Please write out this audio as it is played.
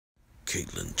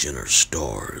Caitlyn Jenner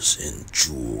stars in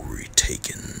Jewelry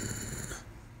Taken.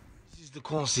 This is the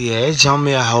concierge. How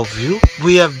may I help you?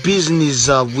 We have business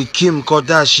with Kim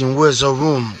Kardashian. Where's her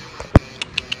room?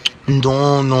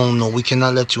 No. We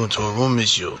cannot let you into a room,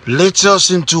 monsieur. Let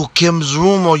us into Kim's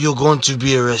room or you're going to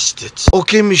be arrested.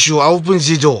 Okay, monsieur, I open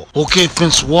the door. Okay,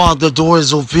 Francois, the door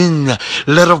is open.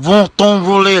 Le bon temps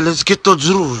roulé. Let's get the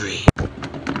jewelry.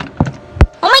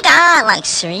 Oh my god, like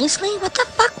seriously? What the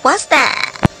fuck was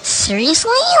that?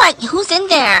 Seriously? Like who's in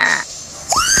there?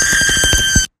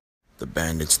 The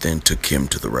bandits then took Kim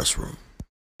to the restroom.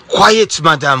 Quiet,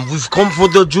 madame. We've come for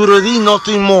the jewelry,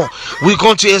 nothing more. We're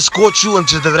going to escort you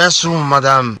into the restroom,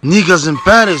 madame. Niggas in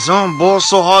Paris, huh? Ball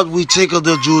so hard we take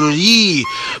the jewelry.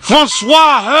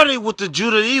 Francois, hurry with the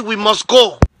jewelry. We must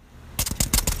go.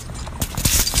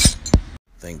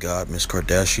 Thank God Miss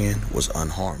Kardashian was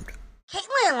unharmed.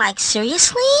 Caitlyn, like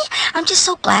seriously? I'm just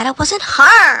so glad I wasn't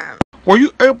harmed. Were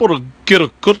you able to get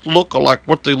a good look at like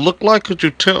what they look like? Could you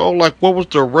tell like what was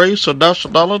their race or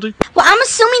nationality? Well, I'm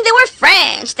assuming they were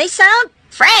French. They sound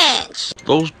French.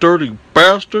 Those dirty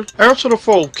bastards. Answer the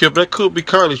phone, Kim. That could be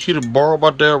Kylie. She done borrowed my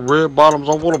damn red bottoms.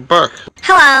 I want them back.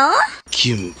 Hello?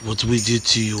 Kim, what we did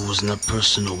to you was not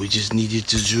personal. We just needed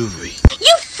the jewelry.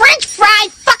 You French fry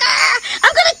fucker!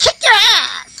 I'm gonna kick your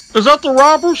ass! Is that the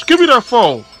robbers? Give me that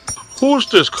phone. Who is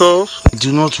this, cuz? I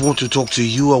do not want to talk to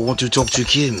you. I want to talk to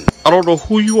Kim. I don't know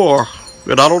who you are,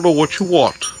 and I don't know what you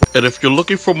want. And if you're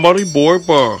looking for money, boy,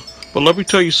 bye. But let me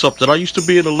tell you something. I used to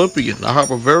be an Olympian. I have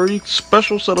a very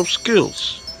special set of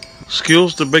skills.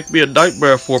 Skills that make me a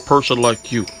nightmare for a person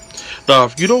like you. Now,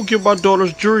 if you don't give my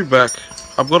daughter's jewelry back,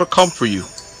 I'm gonna come for you.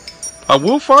 I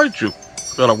will find you,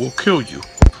 and I will kill you.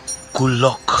 Good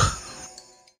luck.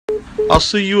 I'll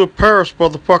see you in Paris,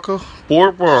 motherfucker.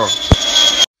 Boy, bye.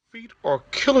 Feet are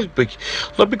killing me.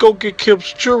 Let me go get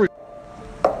Kim's jewelry.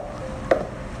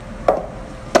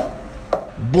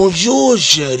 Bonjour,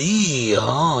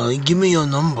 chérie. Give me your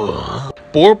number.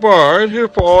 Boy, bye. I ain't here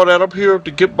for all that. I'm here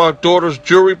to get my daughter's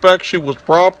jewelry back. She was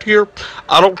robbed here.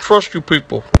 I don't trust you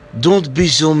people. Don't be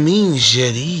so mean,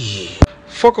 chérie.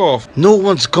 Fuck off. No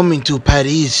one's coming to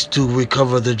Paris to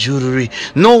recover the jewelry.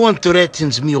 No one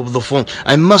threatens me over the phone.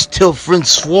 I must tell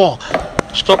Francois.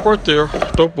 Stop right there.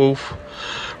 Don't move.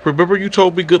 Remember you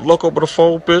told me good luck over the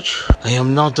phone, bitch? I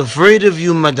am not afraid of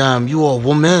you, madame. You are a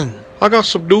woman. I got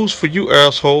some news for you,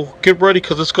 asshole. Get ready,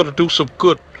 because it's going to do some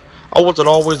good. I wasn't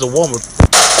always a woman.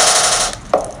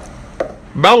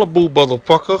 Malibu,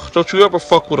 motherfucker. Don't you ever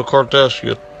fuck with a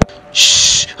Kardashian.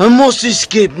 Shh. I must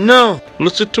escape now.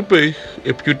 Listen to me.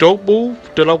 If you don't move,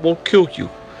 then I won't kill you.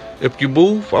 If you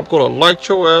move, I'm going to light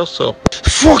your ass up.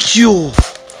 Fuck you.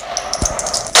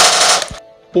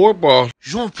 Boy, bye.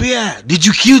 Jean-Pierre, did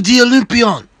you kill the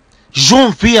Olympian?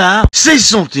 Jean-Pierre, say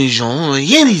something, Jean.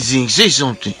 Anything, say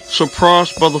something.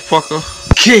 Surprise, motherfucker.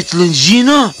 Caitlyn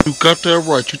Jenner? You got that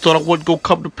right. You thought I wasn't gonna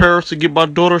come to Paris and get my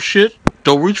daughter shit?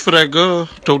 Don't reach for that gun.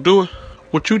 Don't do it.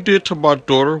 What you did to my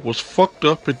daughter was fucked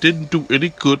up and didn't do any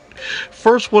good.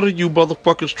 First one of you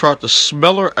motherfuckers tried to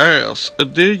smell her ass,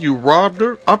 and then you robbed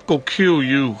her. I'm gonna kill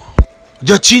you.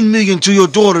 The 10 million to your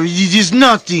daughter, it is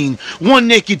nothing. One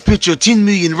naked picture, 10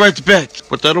 million right back.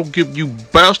 But that don't give you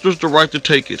bastards the right to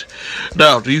take it.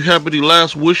 Now, do you have any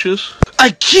last wishes? I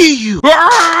kill you.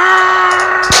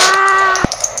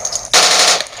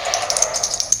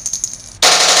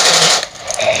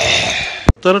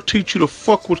 That'll teach you to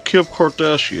fuck with Kim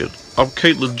Kardashian. I'm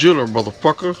Caitlyn Jenner,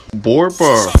 motherfucker. Boy,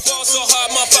 bye.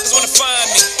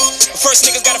 First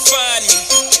niggas gotta find me.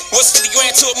 What's 50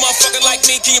 grand to a motherfucker like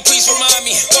me? Can you please remind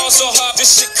me? Ball so hard,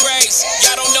 this shit crazy.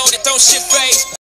 Y'all don't know that don't shit phase.